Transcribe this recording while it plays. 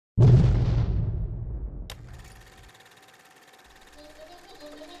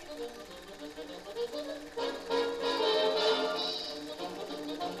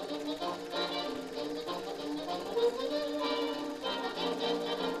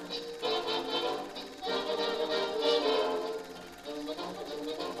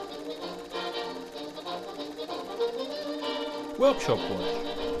Workshop Watch.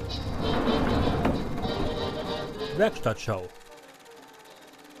 Werkstattschau.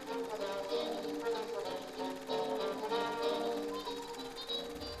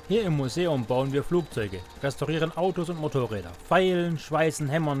 Hier im Museum bauen wir Flugzeuge, restaurieren Autos und Motorräder, feilen, schweißen,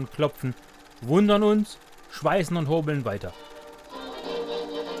 hämmern, klopfen, wundern uns, schweißen und hobeln weiter.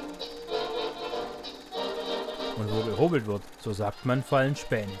 Und wo gehobelt wird, so sagt man, fallen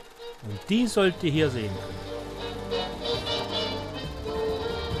Späne. Und die sollt ihr hier sehen können.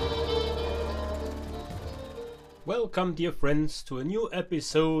 Welcome, dear friends, to a new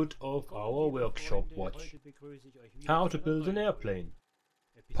episode of our Workshop Watch. How to build an airplane.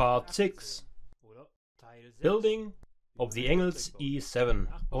 Part 6. Building of the 𝔐𝔬𝔯𝔮,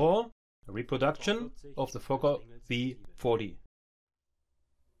 or a reproduction of the Fokker V.40.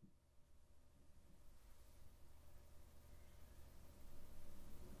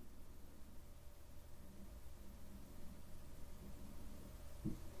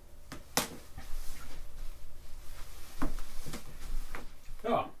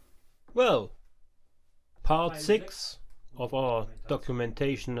 Well, part 6 of our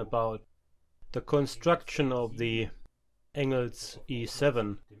documentation about the construction of the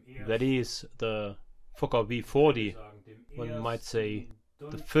𝔐𝔬𝔯𝔮, that is the Fokker V.40, one might say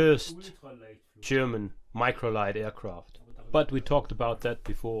the first German microlight aircraft. But we talked about that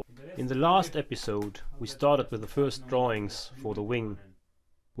before. In the last episode we started with the first drawings for the wing.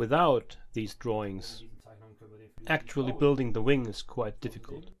 Without these drawings, actually building the wing is quite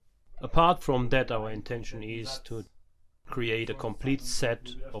difficult. Apart from that, our intention is to create a complete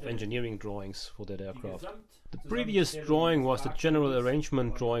set of engineering drawings for that aircraft. The previous drawing was the general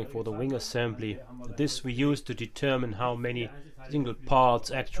arrangement drawing for the wing assembly. This we used to determine how many single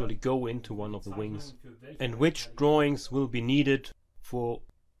parts actually go into one of the wings, and which drawings will be needed for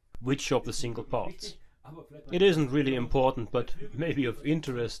which of the single parts. It isn't really important, but maybe of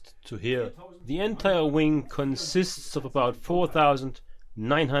interest to hear. The entire wing consists of about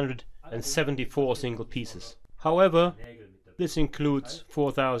 4,974 single pieces. However, this includes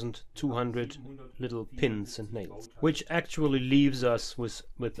 4,200 little pins and nails, which actually leaves us with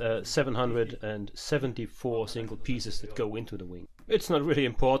 774 single pieces that go into the wing. It's not really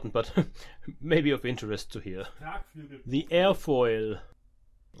important, but maybe of interest to hear. The airfoil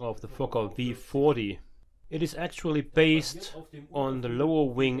of the Fokker V.40, it is actually based on the lower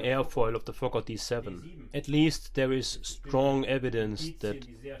wing airfoil of the Fokker D.VII. At least there is strong evidence that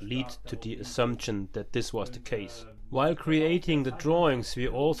leads to the assumption that this was the case. While creating the drawings, we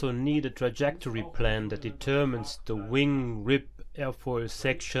also need a trajectory plan that determines the wing rib airfoil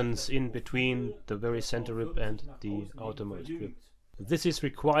sections in between the very center rib and the outermost rib. This is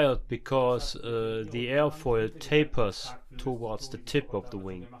required because the airfoil tapers towards the tip of the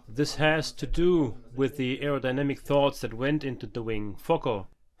wing. This has to do with the aerodynamic thoughts that went into the wing. Fokker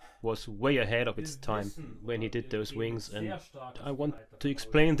was way ahead of its time when he did those wings, and I want to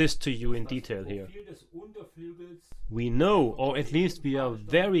explain this to you in detail here. We know, or at least we are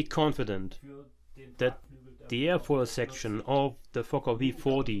very confident, that the airfoil section of the Fokker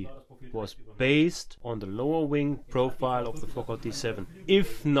V.40 was based on the lower wing profile of the Fokker D.VII.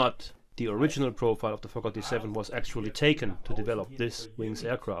 If not, the original profile of the Fokker D.VII was actually taken to develop this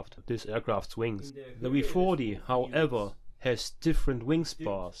aircraft's wings. The V.40, however, has different wing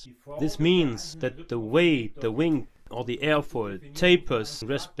spars. This means that the way the wing or the airfoil tapers in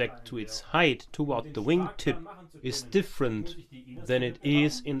respect to its height toward the wing tip is different than it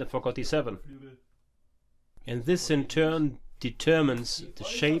is in the Fokker D.VII. And this in turn determines the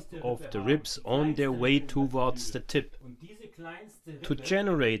shape of the ribs on their way towards the tip. To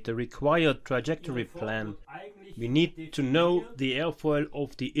generate the required trajectory plan, we need to know the airfoil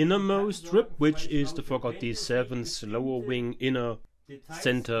of the innermost rib, which is the Fokker D.VII's lower wing inner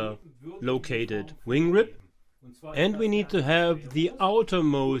center located wing rib, and we need to have the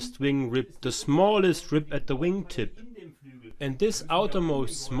outermost wing rib, the smallest rib at the wing tip. And this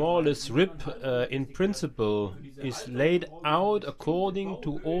outermost smallest rib in principle is laid out according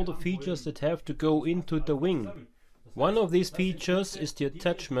to all the features that have to go into the wing. One of these features is the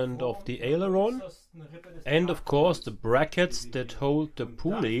attachment of the aileron, and of course the brackets that hold the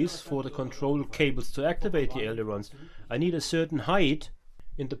pulleys for the control cables to activate the ailerons. I need a certain height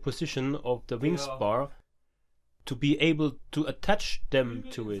in the position of the wing spar to be able to attach them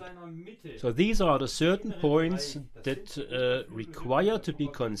to it. So these are the certain points that require to be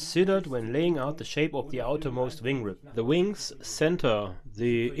considered when laying out the shape of the outermost wing rib. The wing's center,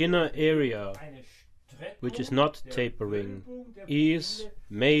 the inner area, which is not tapering, is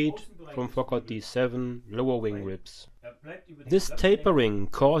made from Fokker D.VII lower wing ribs. This tapering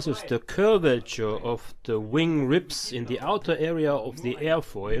causes the curvature of the wing ribs in the outer area of the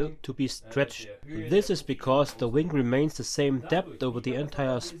airfoil to be stretched. This is because the wing remains the same depth over the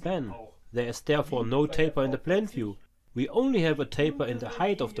entire span. There is therefore no taper in the plan view. We only have a taper in the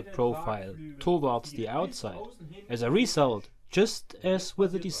height of the profile towards the outside. As a result, just as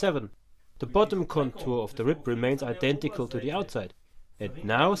with the D7, the bottom contour of the rib remains identical to the outside. And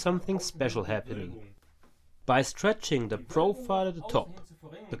now something special happening. By stretching the profile at the top,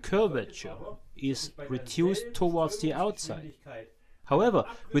 the curvature is reduced towards the outside. However,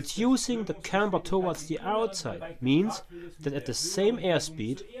 reducing the camber towards the outside means that at the same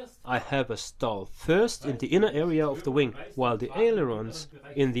airspeed I have a stall first in the inner area of the wing, while the ailerons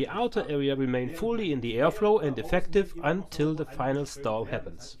in the outer area remain fully in the airflow and effective until the final stall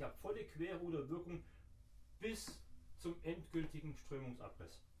happens.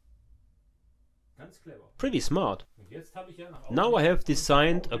 Pretty smart. Now I have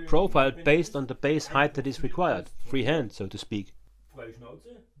designed a profile based on the base height that is required, freehand so to speak.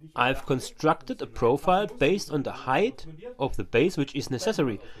 I've constructed a profile based on the height of the base which is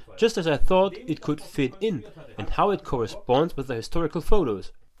necessary, just as I thought it could fit in, and how it corresponds with the historical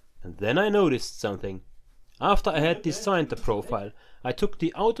photos. And then I noticed something. After I had designed the profile, I took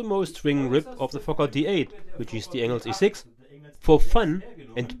the outermost wing rib of the Fokker D.VIII, which is the 𝔐𝔬𝔯𝔬𝔮, for fun,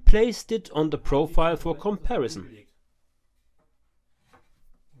 and placed it on the profile for comparison.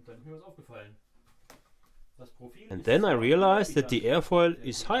 And then I realized that the airfoil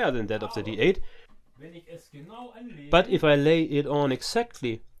is higher than that of the D.VIII, but if I lay it on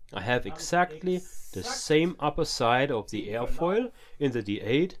exactly, I have exactly the same upper side of the airfoil in the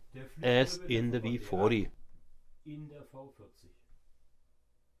D.VIII as in the V40.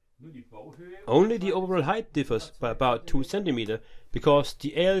 Only the overall height differs by about 2 cm, because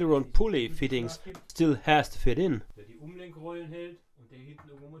the aileron pulley fittings still has to fit in.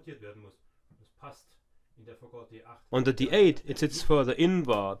 On the D.VIII it sits further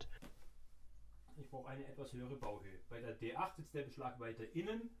inward,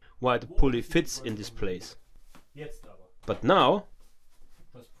 while the pulley fits in this place. But now,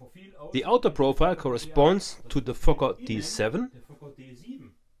 the outer profile corresponds to the Fokker D7,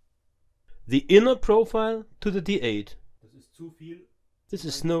 the inner profile to the D8. This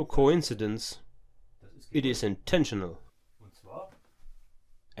is no coincidence, it is intentional.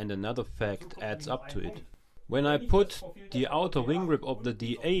 And another fact adds up to it. When I put the outer wing rib of the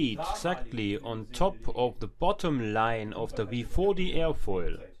D8 exactly on top of the bottom line of the V40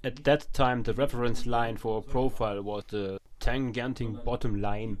 airfoil, at that time the reference line for a profile was the tangenting bottom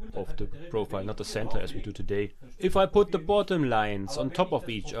line of the profile, not the center as we do today. If I put the bottom lines on top of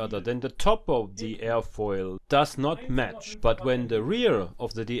each other, then the top of the airfoil does not match. But when the rear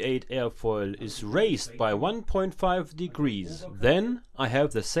of the D8 airfoil is raised by 1.5 degrees, then I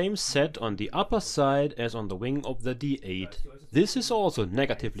have the same set on the upper side as on the wing of the D8. This is also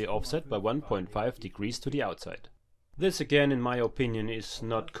negatively offset by 1.5 degrees to the outside. This again, in my opinion, is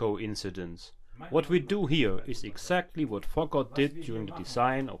not coincidence. What we do here is exactly what Fokker did during the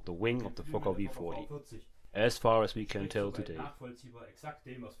design of the wing of the Fokker V40, as far as we can tell today.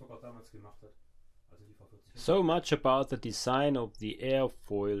 So much about the design of the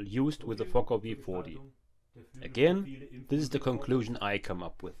airfoil used with the Fokker V40. Again, this is the conclusion I come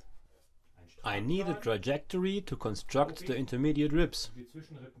up with. I need a trajectory to construct the intermediate ribs.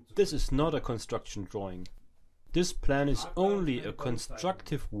 This is not a construction drawing. This plan is only a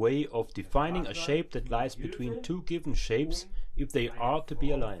constructive way of defining a shape that lies between two given shapes if they are to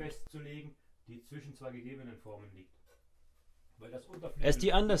be aligned. As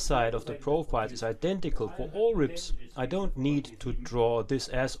the underside of the profile is identical for all ribs, I don't need to draw this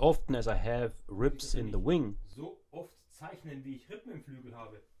as often as I have ribs in the wing.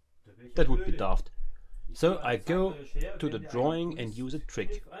 That would be daft. So I go to the drawing and use a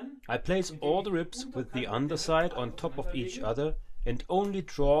trick. I place all the ribs with the underside on top of each other and only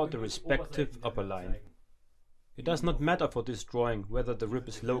draw the respective upper line. It does not matter for this drawing whether the rib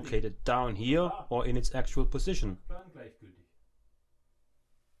is located down here or in its actual position.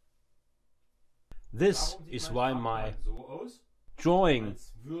 This is why my drawing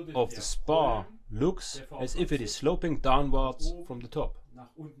of the spar looks as if it is sloping downwards from the top.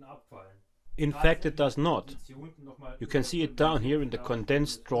 In fact, it does not. You can see it down here in the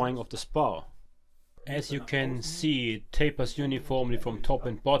condensed drawing of the spar. As you can see, it tapers uniformly from top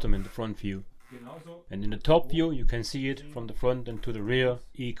and bottom in the front view. And in the top view, you can see it from the front and to the rear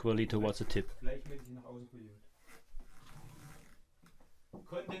equally towards the tip.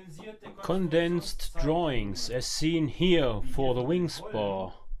 Condensed drawings as seen here for the wing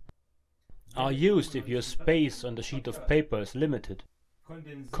spar. are used if your space on the sheet of paper is limited.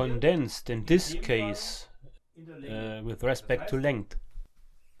 Condensed in this case with respect to length.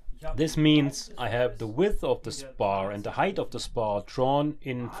 This means I have the width of the spar and the height of the spar drawn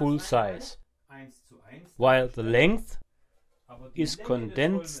in full size, while the length is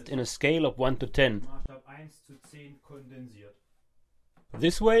condensed in a scale of 1 to 10.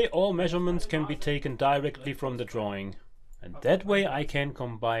 This way all measurements can be taken directly from the drawing, and that way I can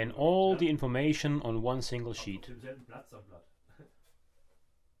combine all the information on one single sheet.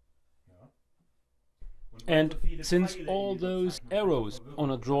 And since all those arrows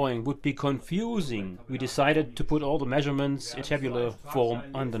on a drawing would be confusing, we decided to put all the measurements in tabular form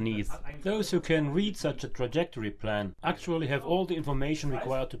underneath. Those who can read such a trajectory plan actually have all the information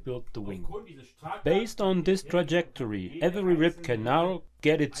required to build the wing. Based on this trajectory, every rib can now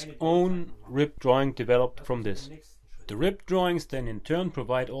get its own rib drawing developed from this. The rib drawings then in turn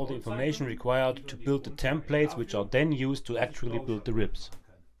provide all the information required to build the templates, which are then used to actually build the ribs.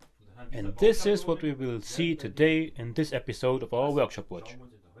 And this is what we will see today in this episode of our workshop watch.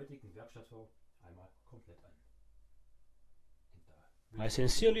 I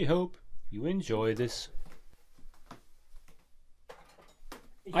sincerely hope you enjoy this.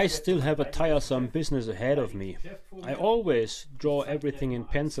 I still have a tiresome business ahead of me. I always draw everything in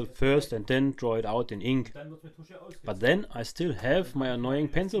pencil first and then draw it out in ink. But then I still have my annoying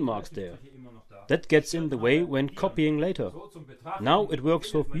pencil marks there. That gets in the way when copying later. Now it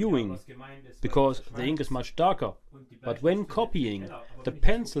works for viewing, because the ink is much darker. But when copying, the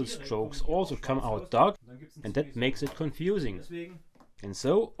pencil strokes also come out dark, and that makes it confusing. And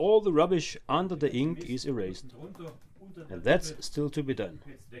so all the rubbish under the ink is erased. And that's still to be done.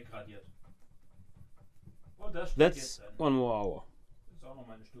 That's 1 more hour.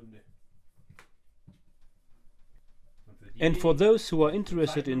 And for those who are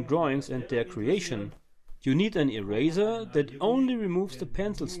interested in drawings and their creation, you need an eraser that only removes the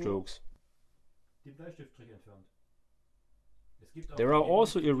pencil strokes. There are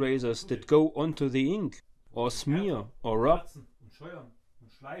also erasers that go onto the ink, or smear, or rub.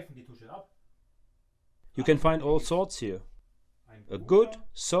 You can find all sorts here. A good,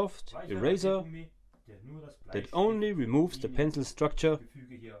 soft eraser that only removes the pencil structure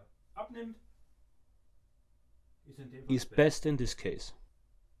is best in this case.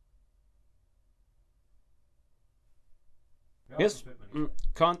 Yes,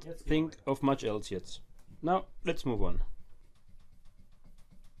 can't think of much else yet. Now, let's move on.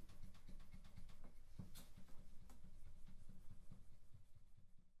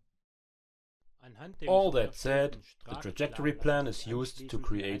 All that said, the trajectory plan is used to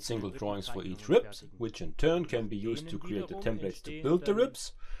create single drawings for each rib, which in turn can be used to create the templates to build the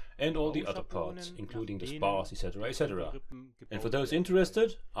ribs and all the other parts, including the spars, etc., etc. And for those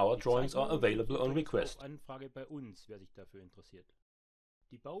interested, our drawings are available on request.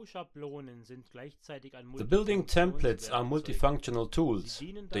 The building templates are multifunctional tools.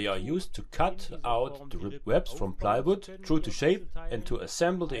 They are used to cut out the rib webs from plywood, true to shape, and to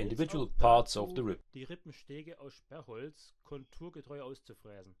assemble the individual parts of the rib.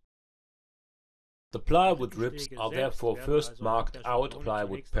 The plywood ribs are therefore first marked out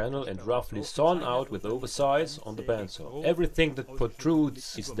plywood panel and roughly sawn out with oversize on the bandsaw. Everything that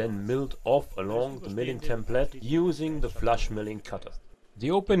protrudes is then milled off along the milling template using the flush milling cutter.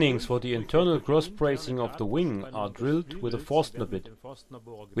 The openings for the internal cross-bracing of the wing are drilled with a Forstner bit.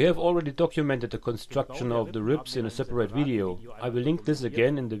 We have already documented the construction of the ribs in a separate video. I will link this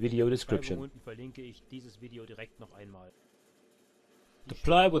again in the video description. The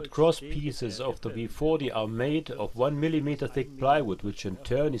plywood cross pieces of the V40 are made of 1 mm thick plywood, which in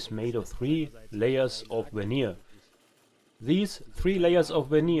turn is made of 3 layers of veneer. These 3 layers of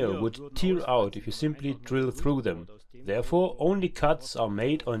veneer would tear out if you simply drill through them. Therefore, only cuts are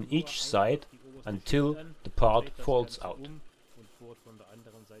made on each side until the part falls out.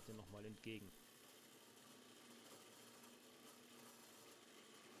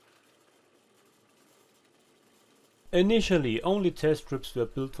 Initially, only test ribs were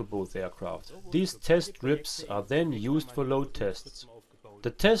built for both aircraft. These test ribs are then used for load tests. The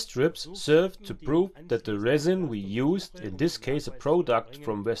test ribs serve to prove that the resin we used, in this case a product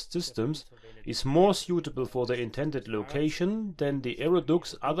from West Systems, is more suitable for the intended location than the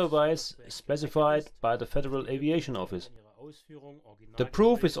aeroducts otherwise specified by the Federal Aviation Office. The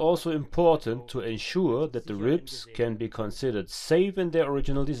proof is also important to ensure that the ribs can be considered safe in their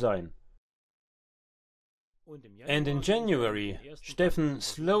original design. And in January, Steffen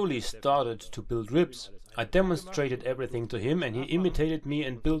slowly started to build ribs. I demonstrated everything to him and he imitated me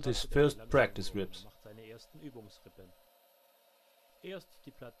and built his first practice ribs.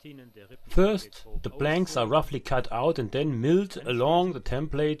 First, the blanks are roughly cut out and then milled along the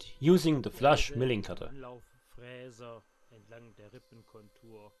template using the flush milling cutter.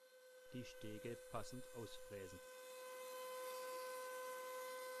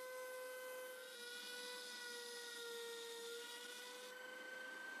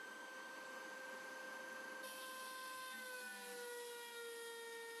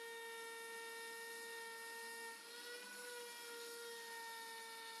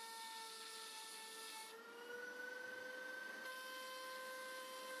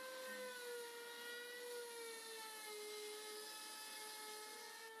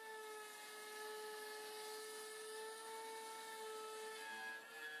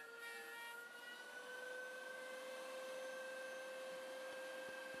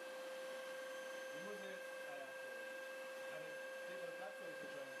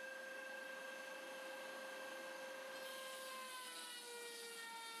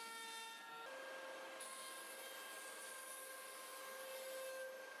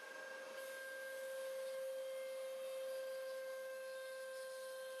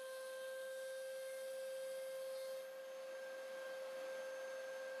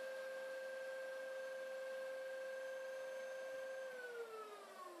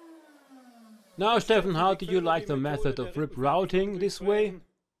 Now, Stefan, how do you like the method of rip routing this way?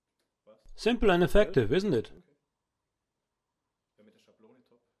 Simple and effective, isn't it?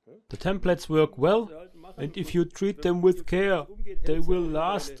 The templates work well, and if you treat them with care, they will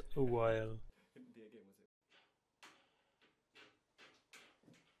last a while.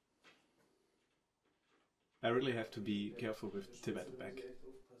 I really have to be careful with the tip at the back.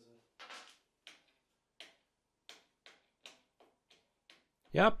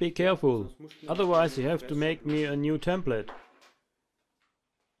 Yeah, be careful, otherwise you have to make me a new template.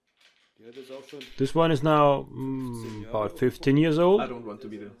 This one is now about 15 years old. I don't want to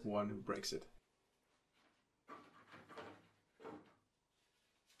be the one who breaks it.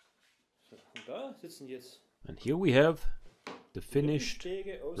 And here we have the finished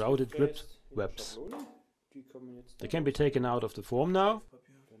routed rib webs. They can be taken out of the form now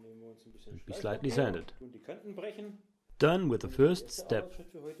and be slightly sanded. Done with the first step.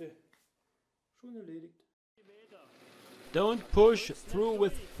 Don't push through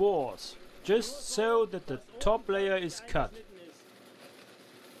with force, just so that the top layer is cut.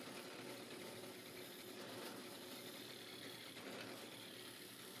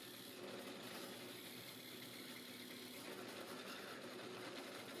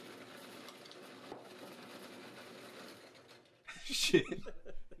 Shit.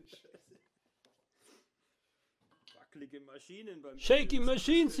 Shaky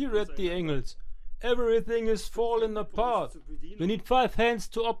machines here at the Engels. Everything is falling apart. You need 5 hands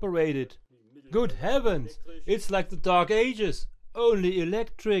to operate it. Good heavens, it's like the Dark Ages, only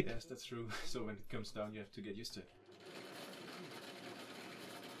electric. Yes, that's true. So when it comes down, you have to get used to it.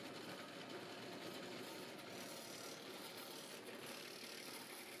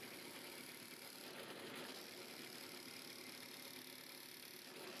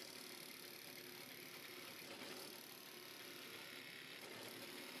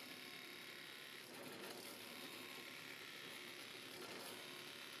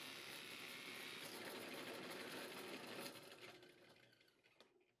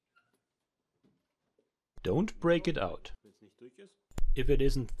 Don't break it out. If it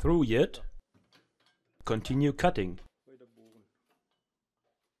isn't through yet, continue cutting.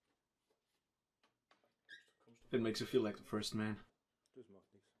 It makes you feel like the first man.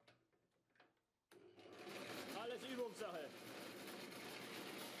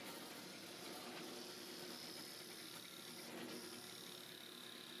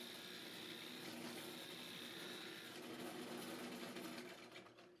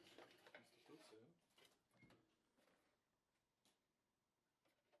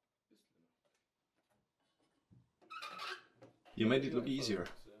 You made it look easier.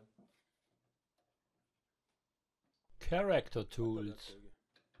 Character tools.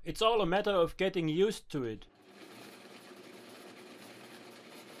 It's all a matter of getting used to it.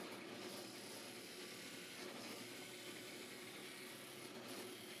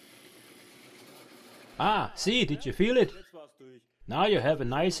 Ah, see, did you feel it? Now you have a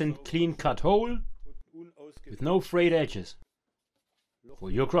nice and clean cut hole with no frayed edges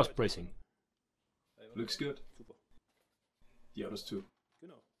for your cross bracing. Looks good. The others too.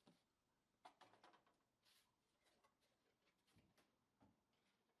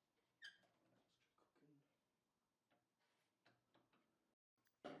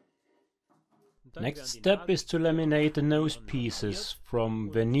 Next step is to laminate the nose pieces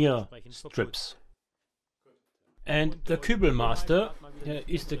from veneer strips. And the Kübelmaster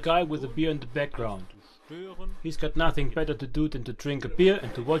is the guy with the beer in the background. He's got nothing better to do than to drink a beer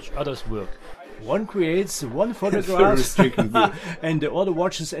and to watch others work. One creates, one photographs, and the other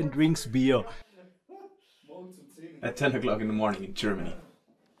watches and drinks beer. At 10 o'clock in the morning in Germany.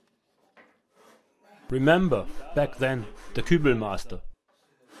 Remember, back then, the Kübelmaster.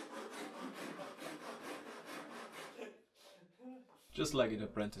 Just like an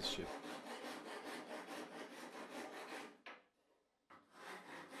apprenticeship.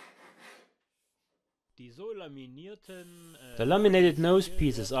 The laminated nose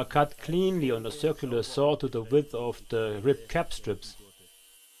pieces are cut cleanly on a circular saw to the width of the rib cap strips.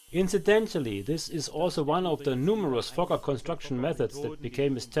 Incidentally, this is also one of the numerous Fokker construction methods that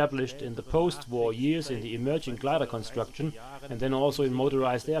became established in the post-war years in the emerging glider construction and then also in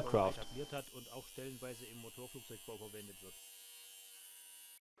motorized aircraft.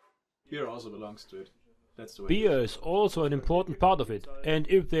 Beer also belongs to it. That's the way. Beer is also an important part of it, and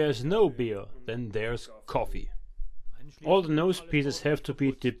if there's no beer, then there's coffee. All the nose pieces have to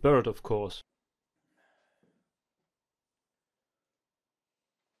be deburred, of course.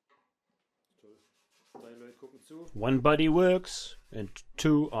 One body works, and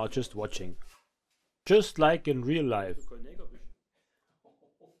two are just watching. Just like in real life.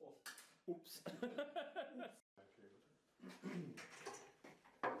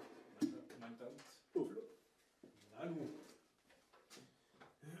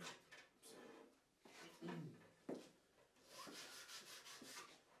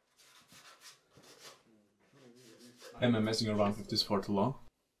 Am I messing around with this for too long?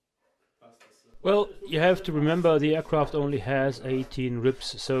 Well, you have to remember the aircraft only has 18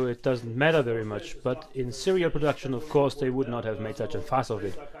 ribs, so it doesn't matter very much. But in serial production, of course, they would not have made such a fuss of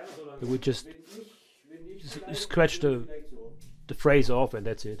it. They would just scratch the phrase off and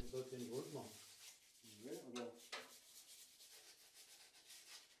that's it.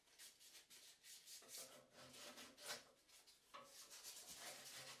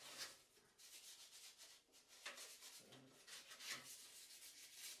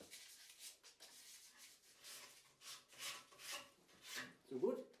 So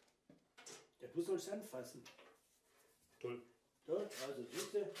gut? Du sollst anfassen. Toll. Toll, also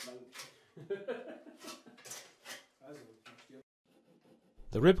siehste,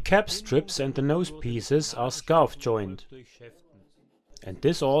 The rib cap strips and the nose pieces are scarf joined. And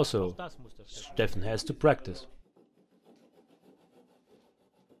this also, Steffen has to practice.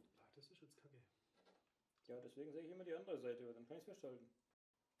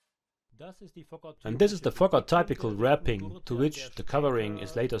 And this is the Fokker typical wrapping, to which the covering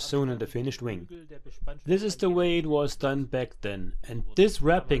is later sewn in the finished wing. This is the way it was done back then, and this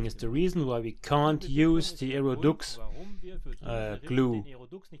wrapping is the reason why we can't use the Aerodux glue,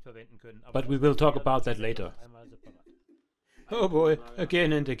 but we will talk about that later. Oh boy,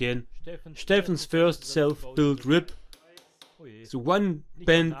 again and again. Steffen's first self-built rib. It's one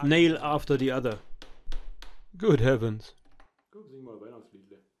bent nail after the other. Good heavens.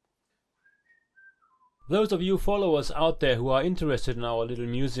 Those of you followers out there who are interested in our little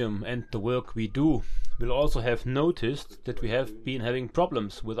museum and the work we do will also have noticed that we have been having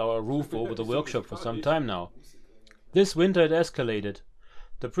problems with our roof over the workshop for some time now. This winter it escalated.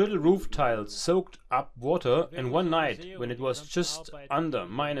 The brittle roof tiles soaked up water, and one night, when it was just under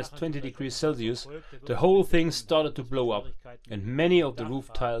 -20°C, the whole thing started to blow up, and many of the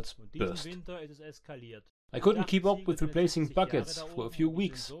roof tiles burst. I couldn't keep up with replacing buckets for a few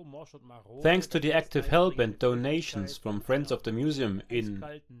weeks. Thanks to the active help and donations from friends of the museum in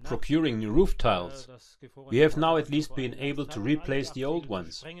procuring new roof tiles, we have now at least been able to replace the old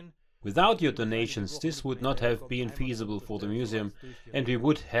ones. Without your donations, this would not have been feasible for the museum, and we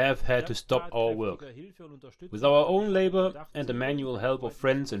would have had to stop our work. With our own labor and the manual help of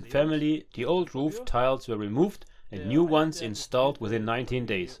friends and family, the old roof tiles were removed and new ones installed within 19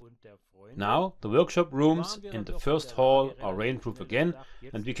 days. Now, the workshop rooms in the first hall are rainproof again,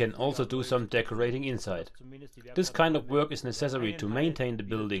 and we can also do some decorating inside. This kind of work is necessary to maintain the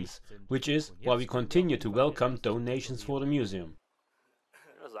buildings, which is why we continue to welcome donations for the museum.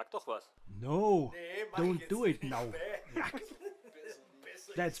 No, don't do it now.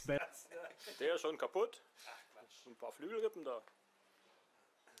 That's bad. Der ist schon kaputt. Ein paar Flügelrippen da.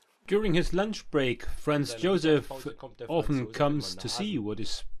 During his lunch break, Franz Joseph often comes to see what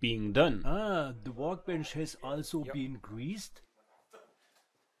is being done. Ah, the workbench has also been greased?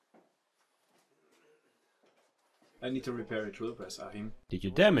 I need to repair a drill press, Achim. Did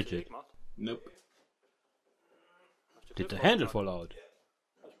you damage it? Nope. Did the handle fall out?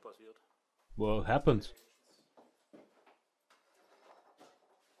 Well, happens.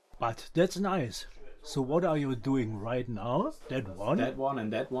 But that's nice. So what are you doing right now? That one? That one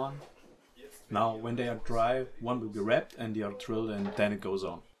and that one. Now, when they are dry, one will be wrapped and the other drilled, and then it goes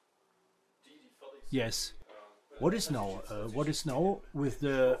on. Yes. What is now? What is now with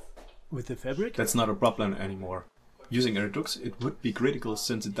the fabric? That's not a problem anymore. Using a redux, it would be critical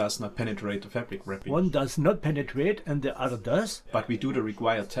since it does not penetrate the fabric wrapping. One does not penetrate and the other does? But we do the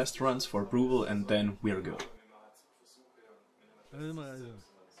required test runs for approval and then we're good.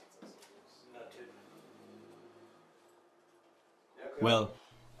 Well,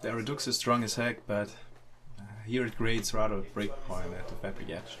 the redux is strong as heck, but here it creates rather a breakpoint at the fabric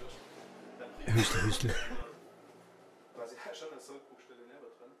edge.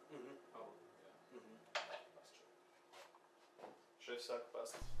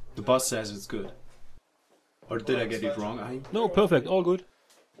 The boss says it's good. Or did I get it wrong, Achim? No, perfect, all good.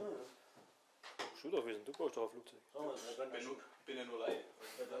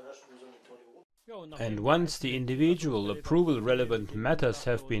 And once the individual approval relevant matters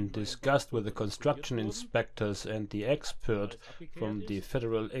have been discussed with the construction inspectors and the expert from the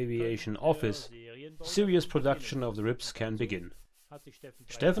Federal Aviation Office, serious production of the ribs can begin.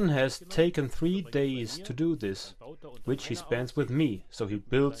 Steffen has taken 3 days to do this, which he spends with me, so he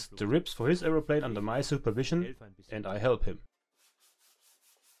builds the ribs for his aeroplane under my supervision, and I help him.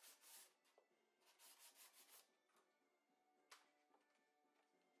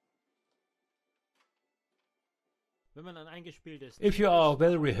 If you are a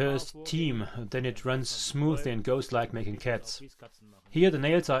well-rehearsed team, then it runs smoothly and goes like making cats. Here the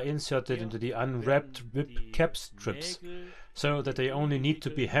nails are inserted into the unwrapped rib cap strips, so that they only need to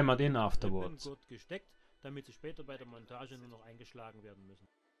be hammered in afterwards.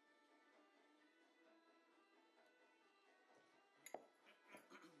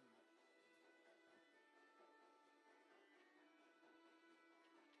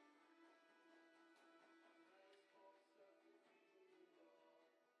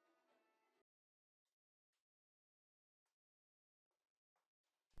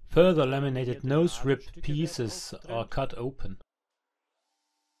 Further laminated nose rib pieces are cut open.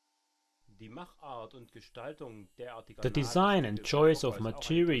 The design and choice of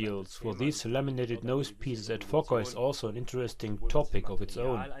materials for these laminated nose pieces at Fokker is also an interesting topic of its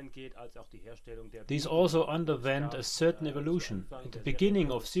own. These also underwent a certain evolution. At the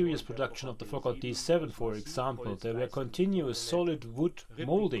beginning of serious production of the Fokker D.VII, for example, there were continuous solid wood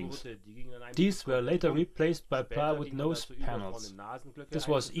moldings. These were later replaced by plywood nose panels. This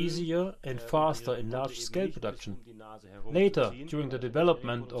was easier and faster in large-scale production. Later, during the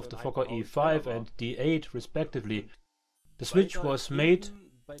development of the Fokker E5 and D8 respectively, the switch was made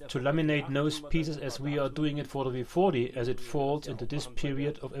to laminate nose pieces as we are doing it for the V40, as it falls into this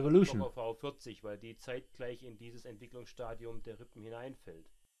period of evolution.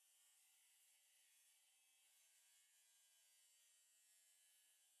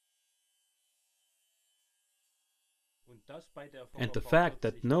 And the fact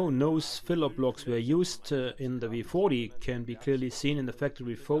that no nose filler blocks were used in the V40 can be clearly seen in the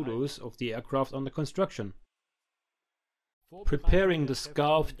factory photos of the aircraft under construction. Preparing the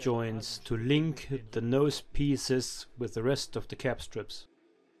scarf joints to link the nose pieces with the rest of the cap strips.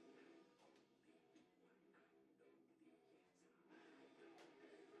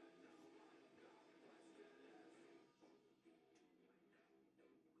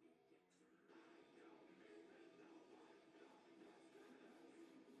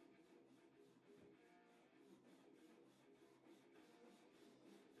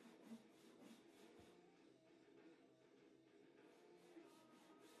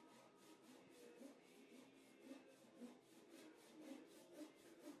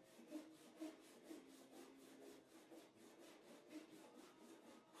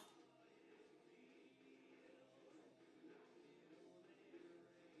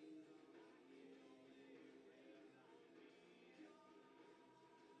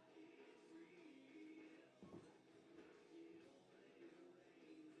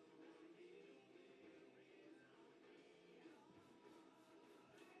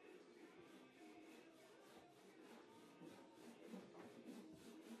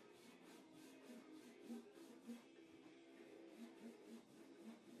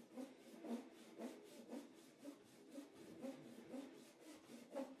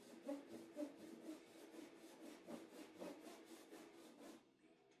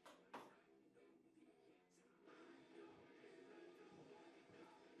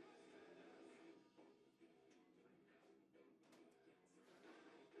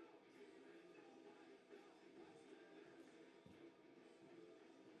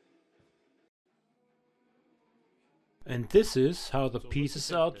 And this is how the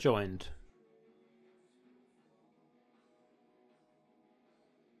pieces are joined.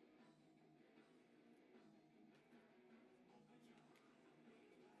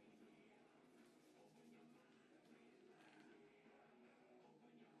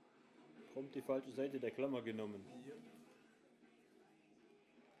 Kommt die falsche Seite der Klammer genommen.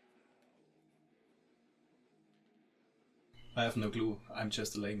 I have no clue. I'm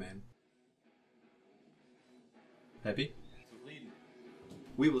just a layman. Happy?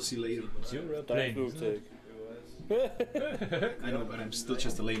 We will see later. You're a plane. I know, but I'm still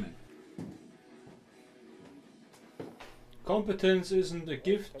just a layman. Competence isn't a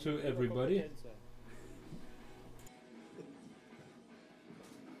gift to everybody.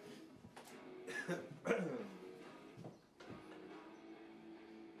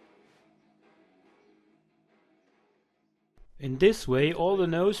 In this way, all the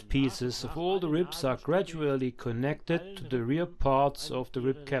nose pieces of all the ribs are gradually connected to the rear parts of the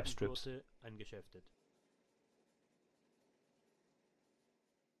rib cap strips.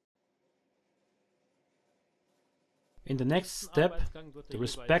 In the next step, the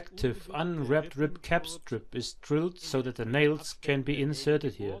respective unwrapped rib cap strip is drilled so that the nails can be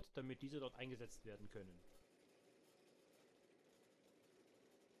inserted here.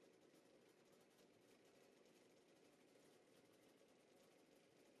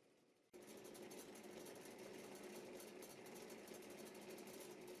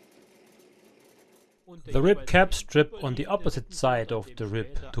 The rib cap strip on the opposite side of the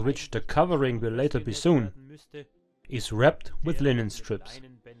rib, to which the covering will later be sewn, is wrapped with linen strips.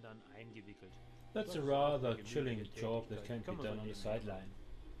 That's a rather chilling job that can be done on the sideline.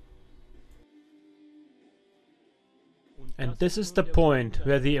 And this is the point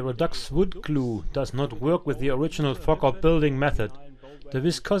where the Redox wood glue does not work with the original Fokker building method. The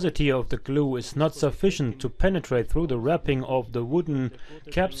viscosity of the glue is not sufficient to penetrate through the wrapping of the wooden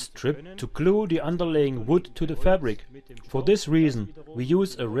cap strip to glue the underlaying wood to the fabric. For this reason, we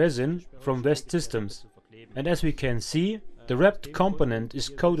use a resin from West Systems. And as we can see, the wrapped component is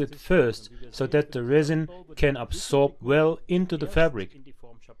coated first, so that the resin can absorb well into the fabric.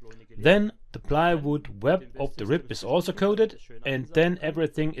 Then the plywood web of the rib is also coated, and then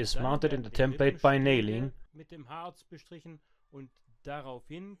everything is mounted in the template by nailing.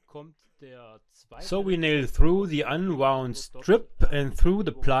 So we nail through the unwound strip and through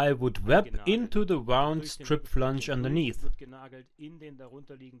the plywood web into the wound strip flange underneath.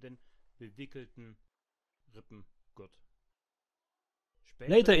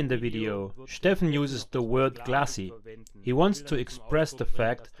 Later in the video, Steffen uses the word glassy. He wants to express the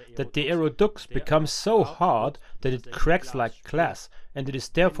fact that the aerodux becomes so hard that it cracks like glass, and it is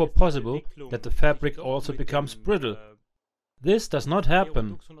therefore possible that the fabric also becomes brittle. This does not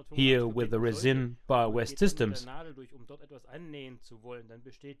happen here with the resin by West Systems.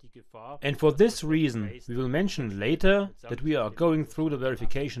 And for this reason, we will mention later that we are going through the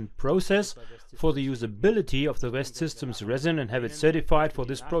verification process for the usability of the West Systems resin and have it certified for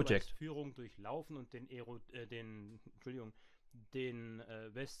this project.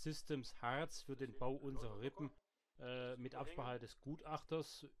 West Systems Harz für den Bau unserer Rippen mit Absprache des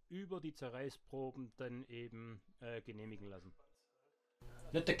Gutachters über die Zerreißproben dann eben genehmigen lassen.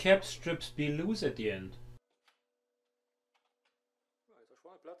 Let the cap strips be loose at the end.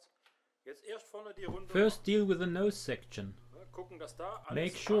 First deal with the nose section.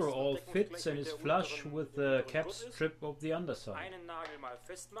 Make sure all fits and is flush with the cap strip of the underside.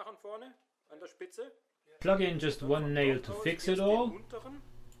 Plug in just one nail to fix it all.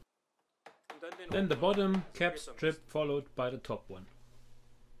 Then the bottom cap strip followed by the top one.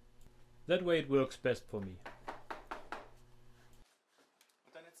 That way it works best for me.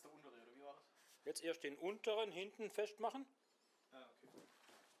 Jetzt erst den unteren hinten festmachen. Okay.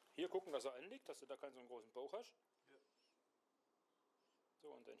 Hier gucken, dass er anliegt, dass du da keinen so einen großen Bauch hast. Ja.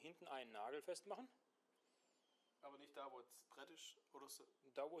 So, und dann hinten einen Nagel festmachen. Aber nicht da, wo es Brett ist? Oder so?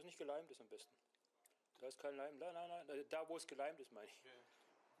 Da, wo es nicht geleimt ist am besten. Da ist kein Leim. Nein, da, wo es geleimt ist, meine ich. Ja.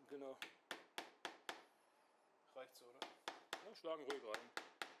 Genau. Reicht so, oder? Ja, schlagen ruhig rein.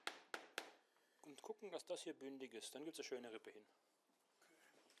 Und gucken, dass das hier bündig ist. Dann gibt es eine schöne Rippe hin.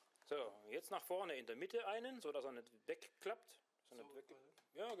 So, jetzt nach vorne in der Mitte einen, so dass er nicht wegklappt.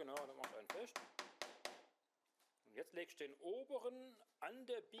 Ja, genau, dann machst du einen fest. Und jetzt legst du den oberen an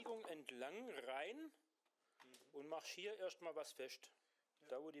der Biegung entlang rein und machst hier erstmal was fest. Ja.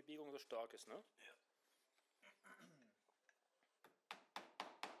 Da, wo die Biegung so stark ist, ne? Ja.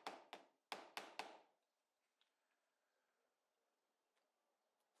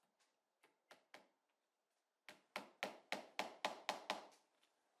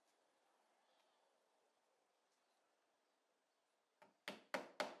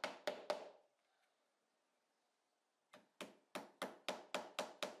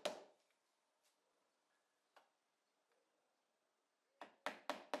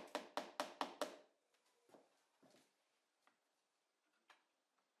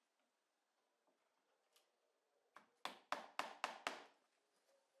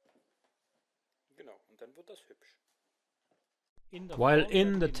 While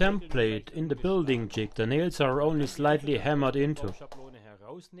in the template, in the building jig, the nails are only slightly hammered into.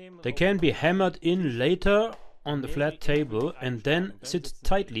 They can be hammered in later on the flat table and then sit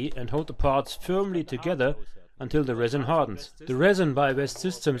tightly and hold the parts firmly together until the resin hardens. The resin by West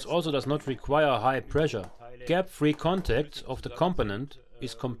Systems also does not require high pressure. Gap-free contact of the component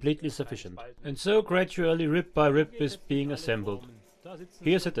is completely sufficient. And so gradually rib by rib is being assembled.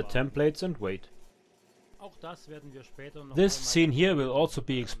 Here sit the templates and wait. This scene here will also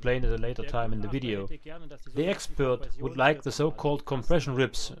be explained at a later time in the video. The expert would like the so-called compression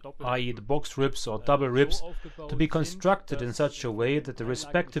ribs, i.e. the box ribs or double ribs, to be constructed in such a way that the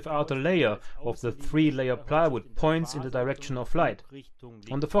respective outer layer of the 3-layer plywood points in the direction of light.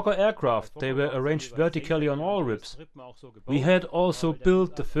 On the Fokker aircraft they were arranged vertically on all ribs. We had also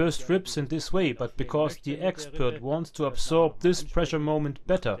built the first ribs in this way, but because the expert wants to absorb this pressure moment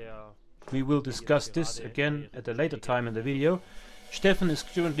better, we will discuss this again at a later time in the video. Steffen is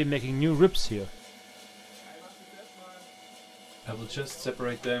currently making new ribs here. I will just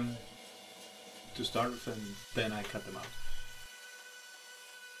separate them to start with and then I cut them out.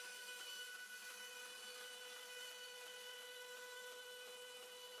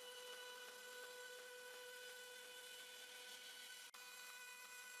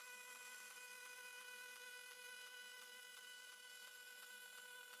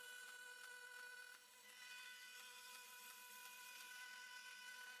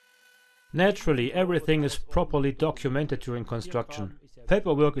 Naturally, everything is properly documented during construction.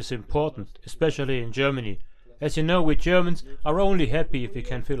 Paperwork is important, especially in Germany. As you know, we Germans are only happy if we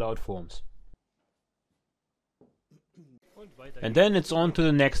can fill out forms. And then it's on to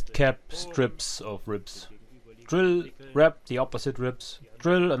the next cap strips of ribs. Drill, wrap the opposite ribs,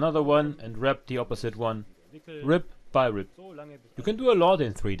 drill another one and wrap the opposite one, rib by rib. You can do a lot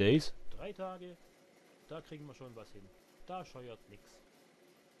in 3 days.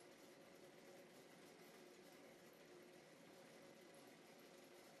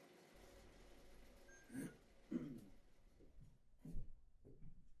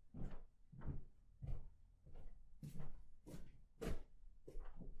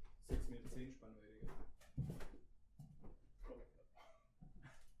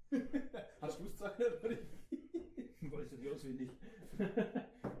 Hast du es oder nicht? Wolltest du die auswendig? Ja,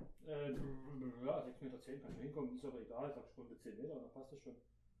 6,10 Meter kann schon hinkommen, ist aber egal, sag Stunde 10 Meter, dann passt das schon.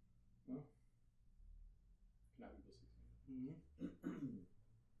 Ja? Knapp über 6.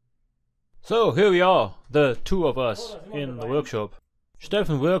 So here we are, the two of us in the workshop.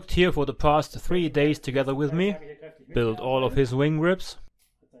 Steffen worked here for the past 3 days together with me, built all of his wing ribs.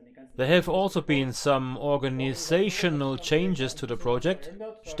 There have also been some organizational changes to the project.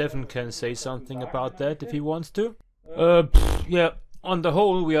 Steffen can say something about that if he wants to. Yeah, on the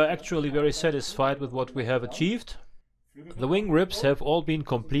whole we are actually very satisfied with what we have achieved. The wing ribs have all been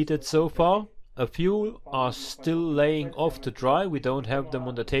completed so far. A few are still laying off to dry, we don't have them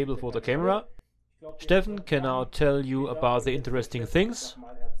on the table for the camera. Steffen can now tell you about the interesting things.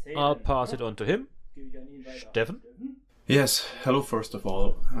 I'll pass it on to him. Steffen? Yes, hello first of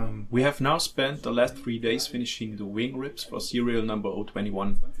all. We have now spent the last 3 days finishing the wing ribs for serial number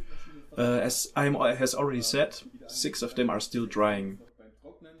 021. As I has already said, 6 of them are still drying.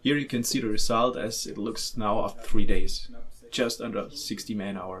 Here you can see the result as it looks now after 3 days, just under 60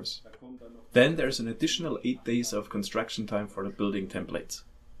 man-hours. Then there's an additional 8 days of construction time for the building templates.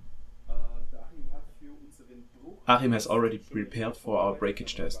 Achim has already prepared for our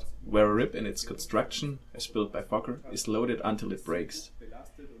breakage test, where a rib in its construction, as built by Fokker, is loaded until it breaks.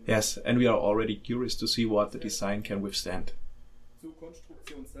 Yes, and we are already curious to see what the design can withstand.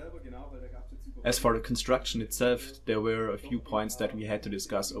 As for the construction itself, there were a few points that we had to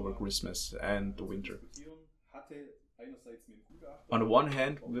discuss over Christmas and the winter. On the one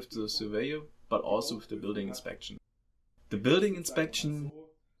hand with the surveyor, but also with the building inspection. The building inspection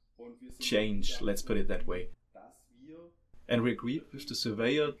changed, let's put it that way. And we agreed with the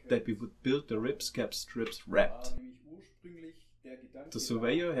surveyor that we would build the ribs cap strips wrapped. The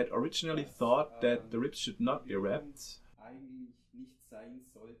surveyor had originally thought that the ribs should not be wrapped.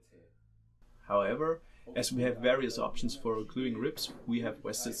 However, as we have various options for gluing ribs, we have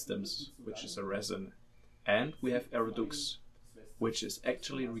West Systems, which is a resin, and we have Aerodux, which is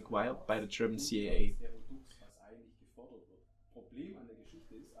actually required by the German CAA.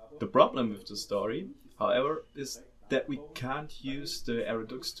 The problem with the story, however, is that we can't use the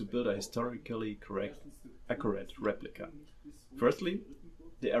Aerodux to build a historically accurate replica. Firstly,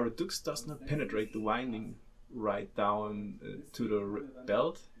 the Aerodux does not penetrate the winding right down to the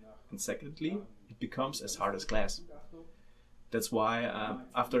belt, and secondly, it becomes as hard as glass. That's why,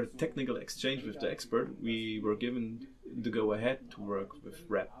 after technical exchange with the expert, we were given the go-ahead to work with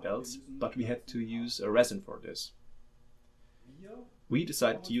red belts, but we had to use a resin for this. We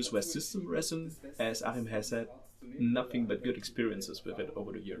decided to use West System resin, as Achim has had nothing but good experiences with it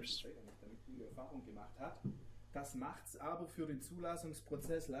over the years.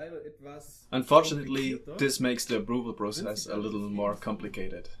 Unfortunately, this makes the approval process a little more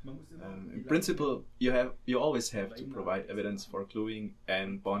complicated. In principle, you always have to provide evidence for gluing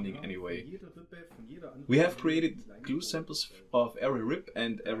and bonding anyway. We have created glue samples of every rib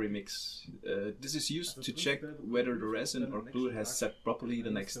and every mix. This is used to check whether the resin or glue has set properly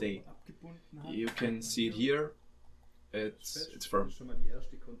the next day. You can see it here. It's firm.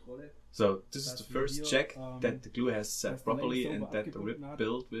 So this is the first check that the glue has set properly and that the rib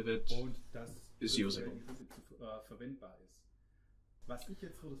built with it is usable.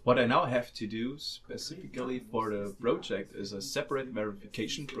 What I now have to do specifically for the project is a separate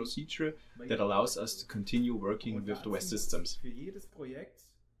verification procedure that allows us to continue working with the West Systems.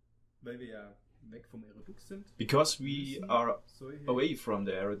 Because we are away from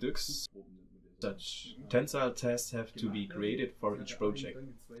the aerodux, such tensile tests have to be created for each project.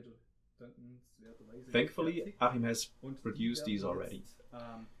 Thankfully, Achim has produced these already.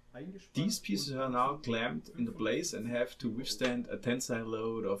 These pieces are now clamped into place and have to withstand a tensile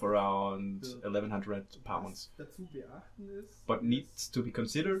load of around 1100 pounds. What needs to be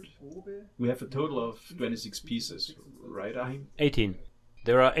considered? We have a total of 26 pieces, right, Achim? 18.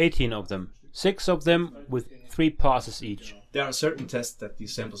 There are 18 of them. 6 of them with 3 passes each. There are certain tests that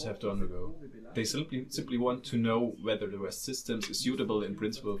these samples have to undergo. They simply want to know whether the West Systems is suitable in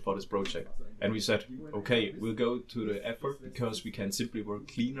principle for this project. And we said, okay, we'll go to the effort because we can simply work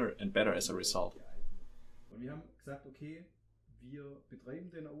cleaner and better as a result.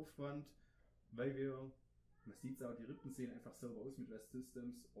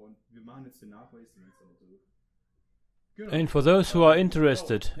 And for those who are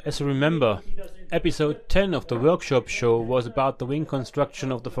interested, as you remember, episode 10 of the workshop show was about the wing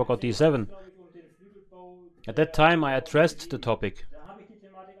construction of the Fokker D.VII. At that time I addressed the topic.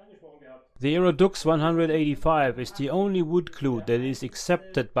 The 𝔐𝔬𝔯𝔥 185 is the only wood glue that is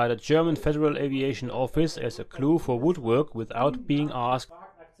accepted by the German Federal Aviation Office as a glue for woodwork without being asked,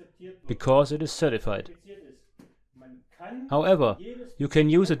 because it is certified. However, you can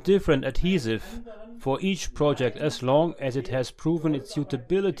use a different adhesive for each project as long as it has proven its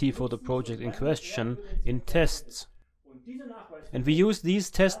suitability for the project in question in tests. And we use these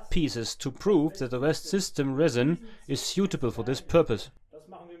test pieces to prove that the West System resin is suitable for this purpose.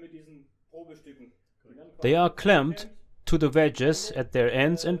 They are clamped to the wedges at their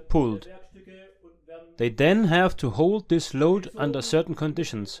ends and pulled. They then have to hold this load under certain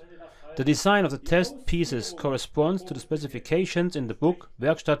conditions. The design of the test pieces corresponds to the specifications in the book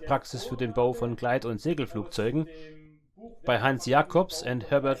Werkstattpraxis für den Bau von Gleit- und Segelflugzeugen by Hans Jacobs and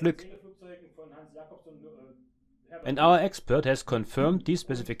Herbert Lück. And our expert has confirmed these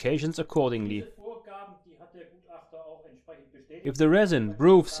specifications accordingly. If the resin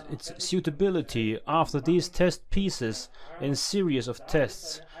proves its suitability after these test pieces in series of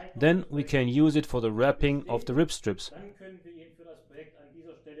tests, then we can use it for the wrapping of the rib strips.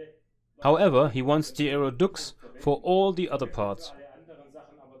 However, he wants the 𝔐𝔬𝔯𝔥 for all the other parts.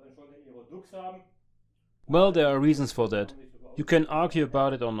 Well, there are reasons for that. You can argue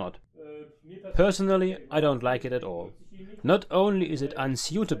about it or not. Personally, I don't like it at all. Not only is it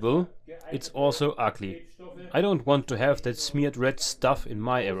unsuitable, it's also ugly. I don't want to have that smeared red stuff in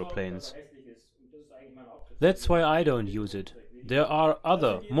my aeroplanes. That's why I don't use it. There are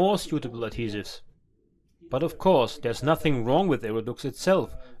other, more suitable adhesives. But of course, there's nothing wrong with 𝔐𝔬𝔯𝔥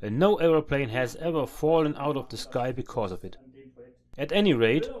itself, and no aeroplane has ever fallen out of the sky because of it. At any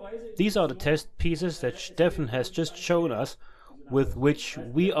rate, these are the test pieces that Steffen has just shown us, with which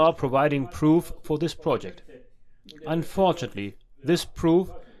we are providing proof for this project. Unfortunately, this proof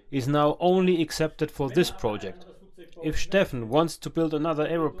is now only accepted for this project. If Steffen wants to build another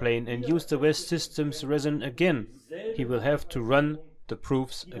aeroplane and use the West Systems resin again, he will have to run the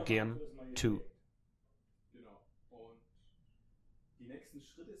proofs again too.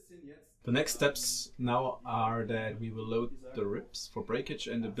 The next steps now are that we will load the ribs for breakage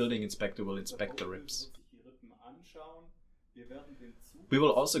and the building inspector will inspect the ribs. We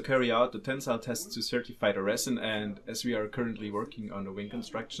will also carry out the tensile tests to certify the resin, and as we are currently working on the wing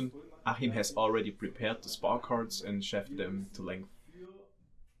construction, Achim has already prepared the spar cords and shafted them to length.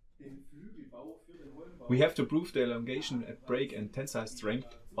 We have to prove the elongation at break and tensile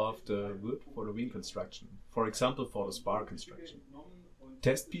strength of the wood for the wing construction, for example for the spar construction.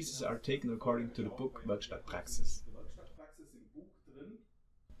 Test pieces are taken according to the book Werkstattpraxis.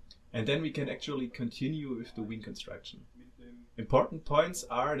 And then we can actually continue with the wing construction. Important points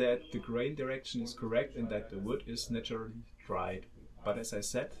are that the grain direction is correct and that the wood is naturally dried. But as I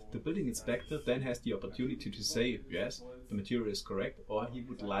said, the building inspector then has the opportunity to say, yes, the material is correct, or he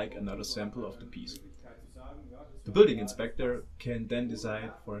would like another sample of the piece. The building inspector can then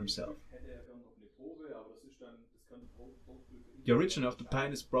decide for himself. The origin of the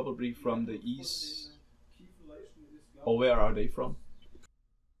pine is probably from the east. Or where are they from?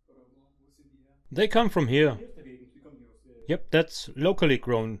 They come from here. Yep, that's locally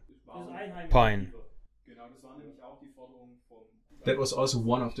grown pine. That was also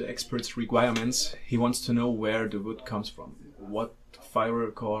one of the expert's requirements. He wants to know where the wood comes from, what fiber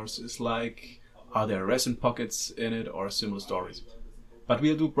course is like, are there resin pockets in it, or similar stories. But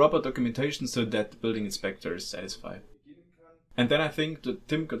we'll do proper documentation so that the building inspector is satisfied. And then I think the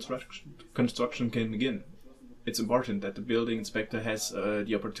TIM construction can begin. It's important that the building inspector has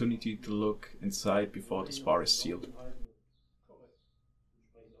the opportunity to look inside before the spar is sealed.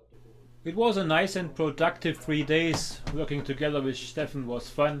 It was a nice and productive 3 days. Working together with Steffen was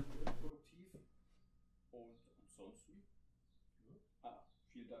fun.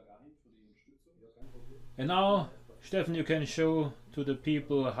 And now, Steffen, you can show to the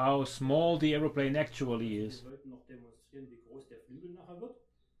people how small the aeroplane actually is.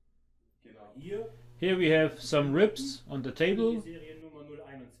 Here we have some ribs on the table.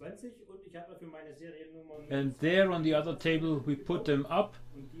 And there on the other table we put them up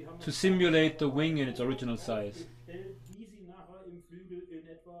to simulate the wing in its original size.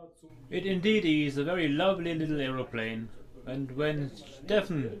 It indeed is a very lovely little aeroplane, and when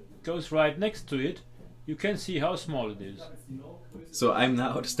Steffen goes right next to it, you can see how small it is. So I'm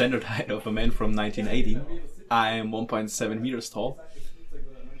now the standard height of a man from 1918. I'm 1.7 meters tall.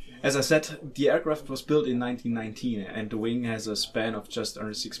 As I said, the aircraft was built in 1919 and the wing has a span of just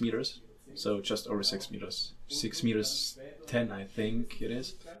under 6 meters. So just over 6 meters. 6 meters 10 I think it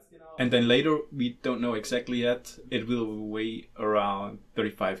is. And then later, we don't know exactly yet, it will weigh around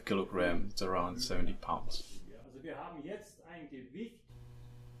 35 kilograms, it's around 70 pounds.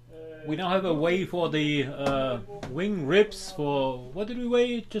 We now have a weigh for the wing ribs for, what did we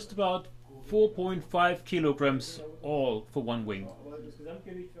weigh? Just about 4.5 kilograms all for one wing.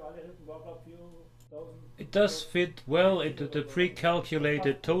 It does fit well into the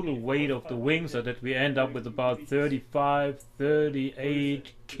pre-calculated total weight of the wing, so that we end up with about 35,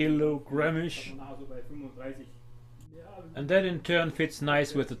 38 kilograms. And that in turn fits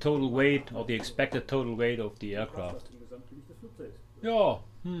nice with the total weight, or the expected total weight of the aircraft. Yeah,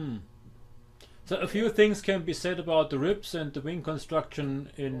 So a few things can be said about the ribs and the wing construction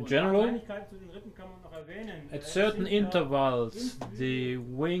in general. At certain intervals the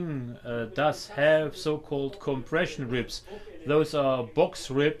wing does have so-called compression ribs. Those are box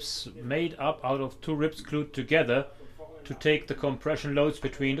ribs made up out of two ribs glued together to take the compression loads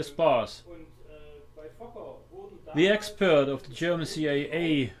between the spars. The expert of the German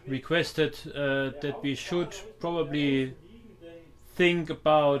CIA requested that we should probably think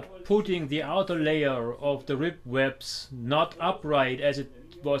about putting the outer layer of the rib webs not upright as it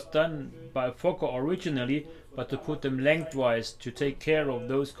was done by Fokker originally, but to put them lengthwise to take care of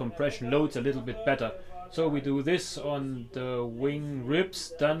those compression loads a little bit better. So we do this on the wing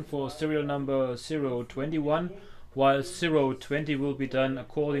ribs done for serial number 021, while 020 will be done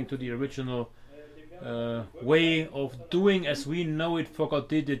according to the original way of doing as we know it. Fokker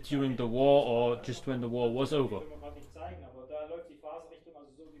did it during the war, or just when the war was over.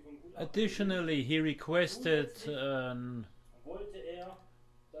 Additionally, he requested a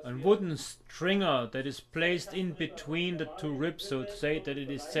wooden stringer that is placed in between the two ribs, so to say, that it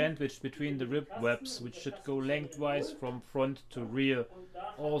is sandwiched between the rib webs, which should go lengthwise from front to rear,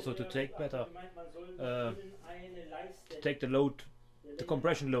 also to take better, to take the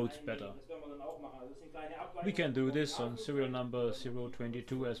compression loads better. We can do this on serial number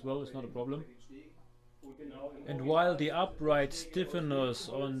 022 as well, it's not a problem. And while the upright stiffeners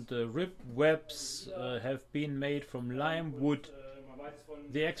on the rib webs have been made from lime wood,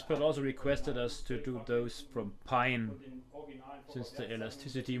 the expert also requested us to do those from pine, since the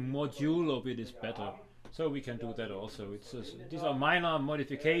elasticity module of it is better. So we can do that also. These are minor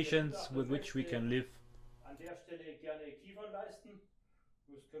modifications with which we can live.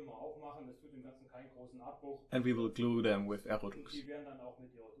 And we will glue them with Aerodux.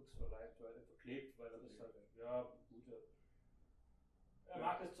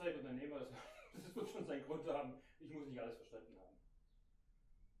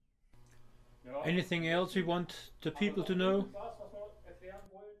 Anything else we want the people to know?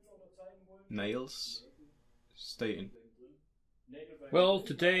 Nails stay in. Well,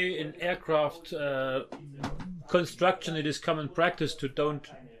 today in aircraft construction it is common practice to don't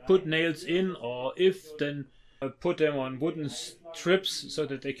put nails in, or if, then put them on wooden strips so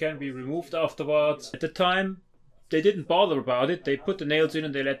that they can be removed afterwards. At the time they didn't bother about it, they put the nails in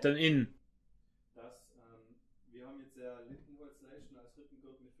and they let them in.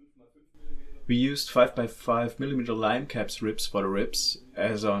 We used 5x5mm line caps ribs for the ribs,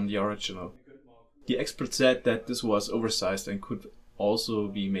 as on the original. The expert said that this was oversized and could also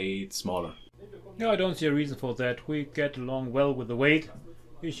be made smaller. Yeah, I don't see a reason for that. We get along well with the weight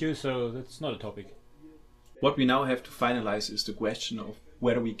issue, so that's not a topic. What we now have to finalize is the question of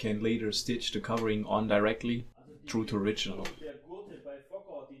whether we can later stitch the covering on directly, true to original.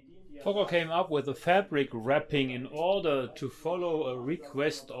 Fokker came up with a fabric wrapping in order to follow a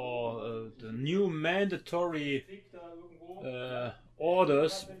request or the new mandatory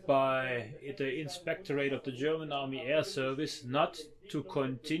orders by the Inspectorate of the German Army Air Service not to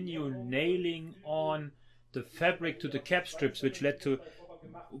continue nailing on the fabric to the cap strips, which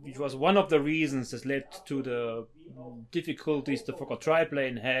was one of the reasons that led to the difficulties the Fokker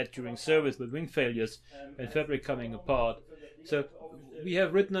triplane had during service with wing failures and fabric coming apart. So we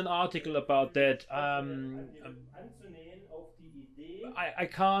have written an article about that. I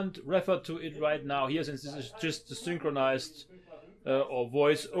can't refer to it right now here, since this is just the synchronized or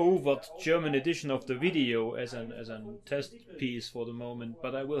voice-over German edition of the video as a test piece for the moment,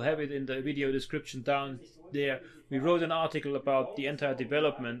 but I will have it in the video description down there. We wrote an article about the entire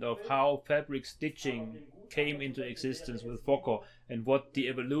development of how fabric stitching came into existence with Fokker and what the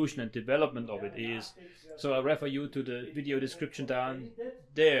evolution and development of it is. So I refer you to the video description down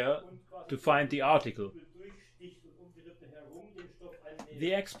there to find the article.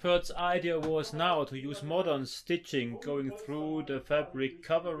 The expert's idea was now to use modern stitching going through the fabric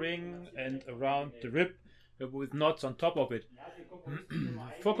covering and around the rib with knots on top of it.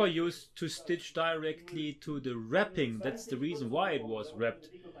 Fokker used to stitch directly to the wrapping. That's the reason why it was wrapped.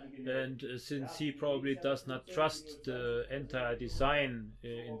 And since he probably does not trust the entire design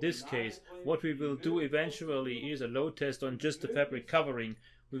in this case, what we will do eventually is a load test on just the fabric covering.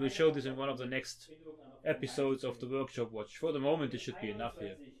 We will show this in one of the next episodes of the workshop watch. For the moment, it should be enough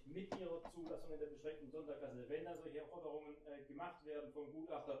here.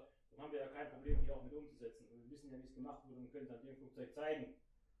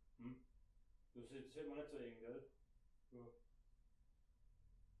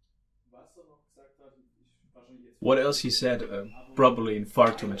 What else he said, probably in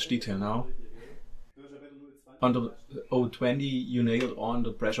far too much detail now. On the O20 you nailed on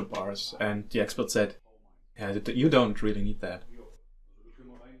the pressure bars, and the expert said, yeah, you don't really need that.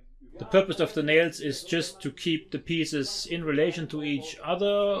 The purpose of the nails is just to keep the pieces in relation to each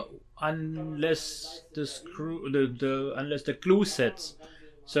other unless the glue sets,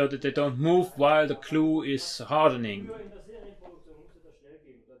 so that they don't move while the glue is hardening.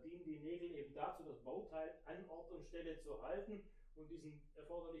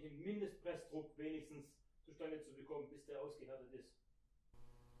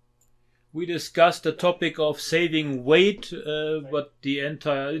 We discussed the topic of saving weight, but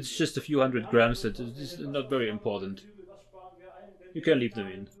it's just a few hundred grams. That is not very important. You can leave them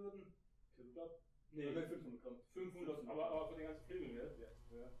in.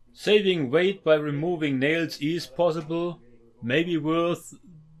 Saving weight by removing nails is possible, maybe worth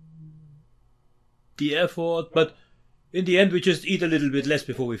the effort, but in the end we just eat a little bit less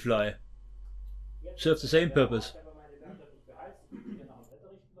before we fly. Serves the same purpose.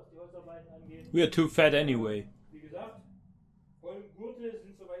 We are too fat anyway.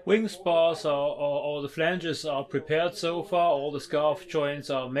 Wing spars or the flanges are prepared so far. All the scarf joints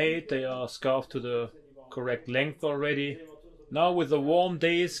are made. They are scarfed to the correct length already. Now, with the warm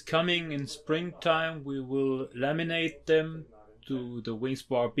days coming in springtime, we will laminate them to the wing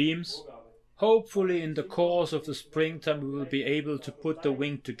spar beams. Hopefully in the course of the springtime we will be able to put the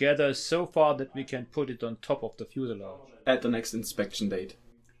wing together so far that we can put it on top of the fuselage. At the next inspection date.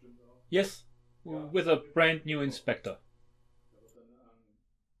 Yes, with a brand new inspector.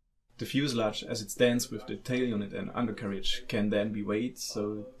 The fuselage as it stands with the tail unit and undercarriage can then be weighed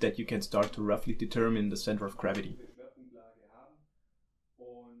so that you can start to roughly determine the center of gravity.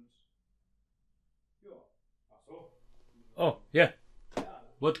 Oh, yeah.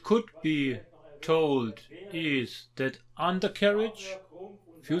 What could be told is that undercarriage,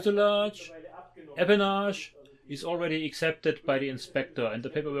 fuselage, empennage is already accepted by the inspector and the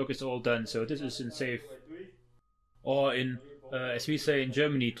paperwork is all done, so this is in safe, or in, as we say in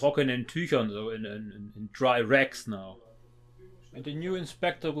Germany, trockenen Tüchern, so in dry racks now. And the new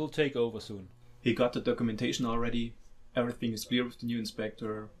inspector will take over soon. He got the documentation already, everything is clear with the new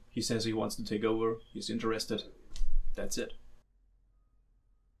inspector. He says he wants to take over. He's interested. That's it.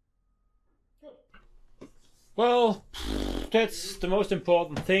 Well, that's the most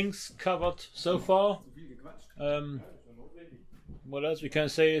important things covered so far. What else we can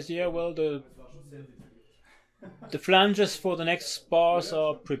say is, yeah, well, the flanges for the next spars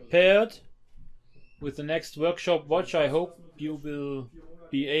are prepared. With the next workshop watch, I hope you will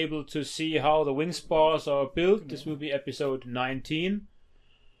be able to see how the wing spars are built. This will be episode 19.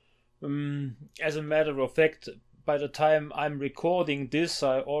 As a matter of fact, by the time I'm recording this,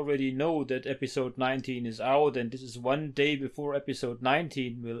 I already know that episode 19 is out, and this is one day before episode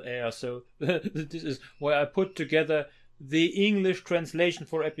 19 will air. So this is why I put together the English translation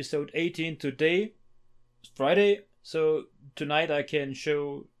for episode 18 today, Friday. So tonight I can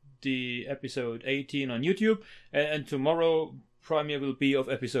show the episode 18 on YouTube, and tomorrow premiere will be of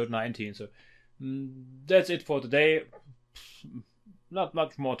episode 19. So that's it for today. Not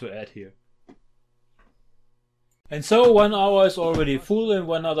much more to add here. And so 1 hour is already full, and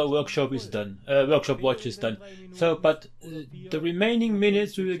one other workshop is done. Workshop watch is done. So, but the remaining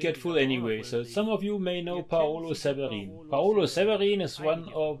minutes we will get full anyway. So some of you may know Paolo Severin. Paolo Severin is one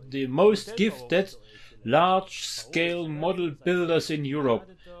of the most gifted large-scale model builders in Europe.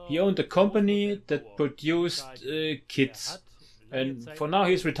 He owned a company that produced kits. And for now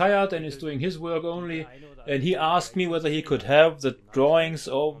he's retired and is doing his work only. And he asked me whether he could have the drawings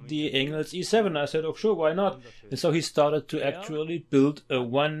of the Engels E7. I said, oh sure, why not? And so he started to actually build a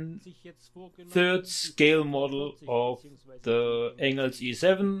 1/3 scale model of the Engels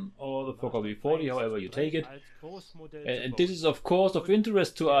E7 or the Fokker V.40, however you take it. And this is of course of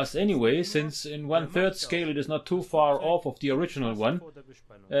interest to us anyway, since in 1/3 scale it is not too far off of the original one.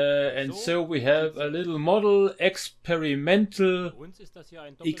 And so we have a little model experimental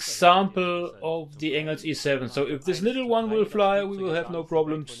example of the Engels E7. So if this little one will fly, we will have no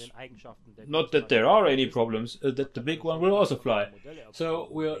problems. Not that there are any problems, that the big one will also fly. So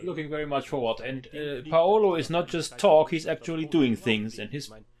we're looking very much forward. And Paolo is not just talk, he's actually doing things. And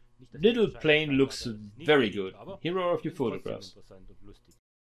his little plane looks very good. Here are a few photographs.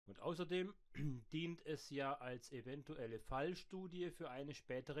 Und außerdem dient es ja als eventuelle Fallstudie für eine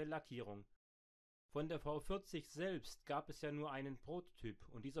spätere Lackierung. Von der V40 selbst gab es ja nur einen Prototyp,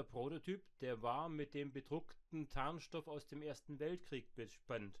 und dieser Prototyp, der war mit dem bedruckten Tarnstoff aus dem Ersten Weltkrieg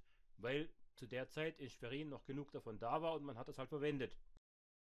bespannt, weil zu der Zeit in Schwerin noch genug davon da war und man hat es halt verwendet.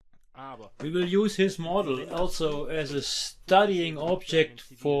 Aber we will use his model also as a studying object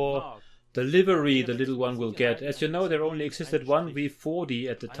for the livery the little one will get. As you know, there only existed one V40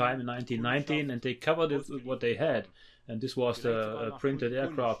 at the time in 1919, and they covered it with what they had. And this was the printed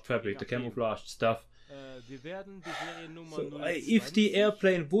aircraft fabric, the camouflaged stuff. So, if the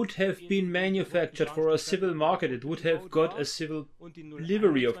airplane would have been manufactured for a civil market, it would have got a civil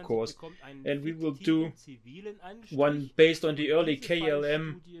livery, of course. And we will do one based on the early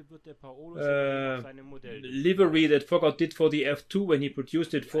KLM livery that Fokker did for the F2 when he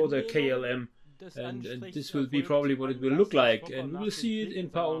produced it for the KLM. And this will be probably what it will look like, and we will see it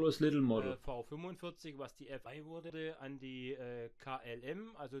in Paolo's little model. V.40, was die F1 wurde, an die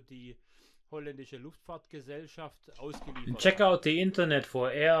KLM, also die holländische Luftfahrtgesellschaft, ausgeliefert. Check out the internet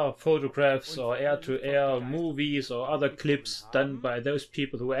for air photographs or air-to-air movies or other clips done by those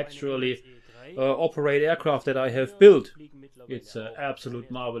people who actually operate aircraft that I have built. It's an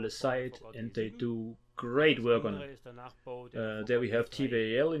absolute marvelous sight, and they do great work on it. There we have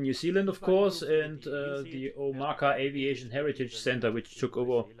TVAL in New Zealand, of course, and the Omaka Aviation Heritage Center, which took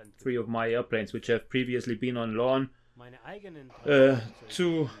over 3 of my airplanes, which have previously been on loan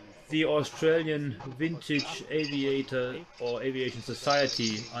to the Australian Vintage Aviator or Aviation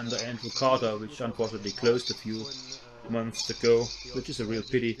Society under Andrew Carter, which unfortunately closed a few months ago, which is a real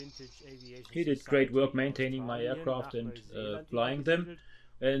pity. He did great work maintaining my aircraft and flying them.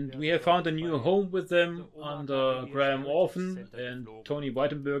 And we have found a new home with them under Graham Orphan, and Tony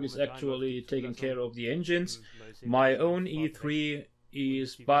Whitenberg is actually taking care of the engines. My own E3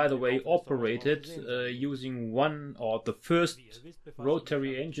 is, by the way, operated using the first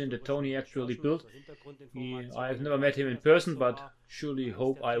rotary engine that Tony actually built. I have never met him in person, but surely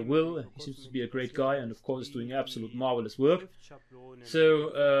hope I will. He seems to be a great guy, and of course is doing absolute marvelous work.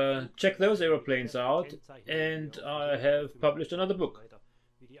 So check those aeroplanes out, and I have published another book.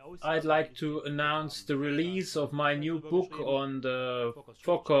 I'd like to announce the release of my new book on the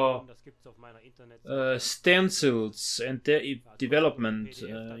Fokker stencils and their development.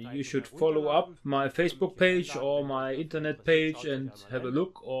 You should follow up my Facebook page or my internet page and have a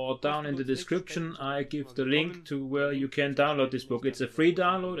look, or down in the description I give the link to where you can download this book. It's a free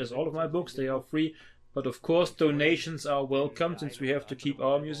download, as all of my books, they are free, but of course donations are welcome since we have to keep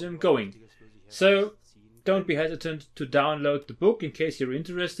our museum going. So don't be hesitant to download the book in case you're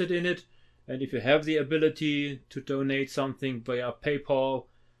interested in it, and if you have the ability to donate something via PayPal,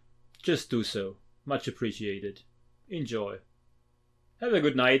 just do so. Much appreciated. Enjoy. Have a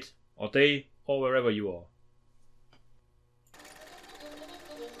good night or day or wherever you are.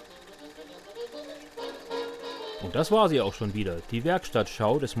 Und das war sie auch schon wieder, die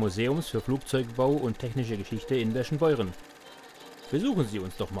Werkstattschau des Museums für Flugzeugbau und technische Geschichte in Weschenbeuren. Besuchen Sie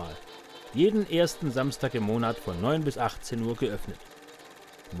uns doch mal. Jeden ersten Samstag im Monat von 9 bis 18 Uhr geöffnet.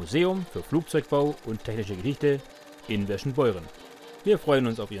 Museum für Flugzeugbau und technische Geschichte in Weschenbeuren. Wir freuen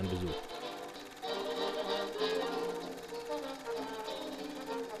uns auf Ihren Besuch.